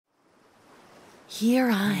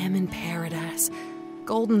Here I am in paradise.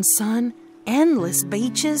 Golden sun, endless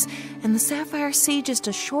beaches, and the sapphire sea just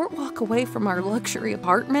a short walk away from our luxury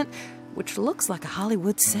apartment, which looks like a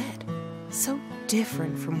Hollywood set. So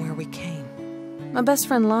different from where we came. My best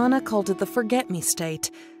friend Lana called it the forget-me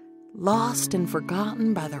state, lost and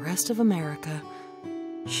forgotten by the rest of America.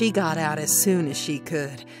 She got out as soon as she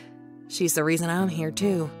could. She's the reason I'm here,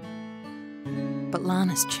 too. But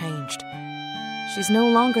Lana's changed. She's no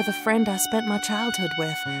longer the friend I spent my childhood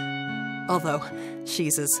with, although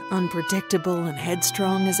she's as unpredictable and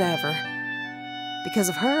headstrong as ever. Because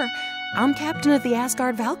of her, I'm captain of the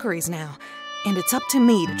Asgard Valkyries now, and it's up to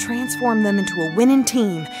me to transform them into a winning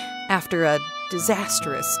team after a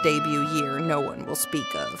disastrous debut year no one will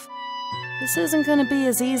speak of. This isn't going to be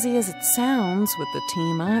as easy as it sounds with the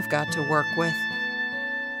team I've got to work with.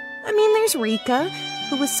 I mean, there's Rika,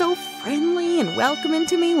 who was so friendly and welcoming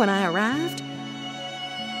to me when I arrived.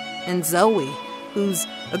 And Zoe, whose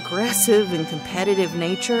aggressive and competitive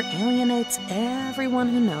nature alienates everyone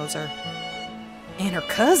who knows her. And her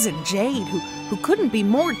cousin, Jade, who couldn't be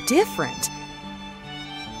more different.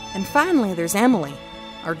 And finally, there's Emily,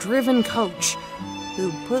 our driven coach,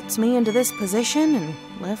 who puts me into this position and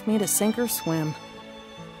left me to sink or swim.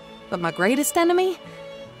 But my greatest enemy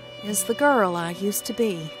is the girl I used to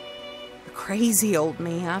be. The crazy old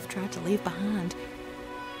me I've tried to leave behind,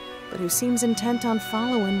 but who seems intent on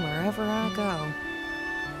following wherever I go.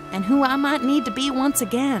 And who I might need to be once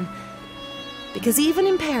again. Because even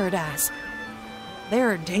in paradise, there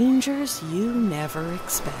are dangers you never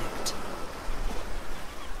expect.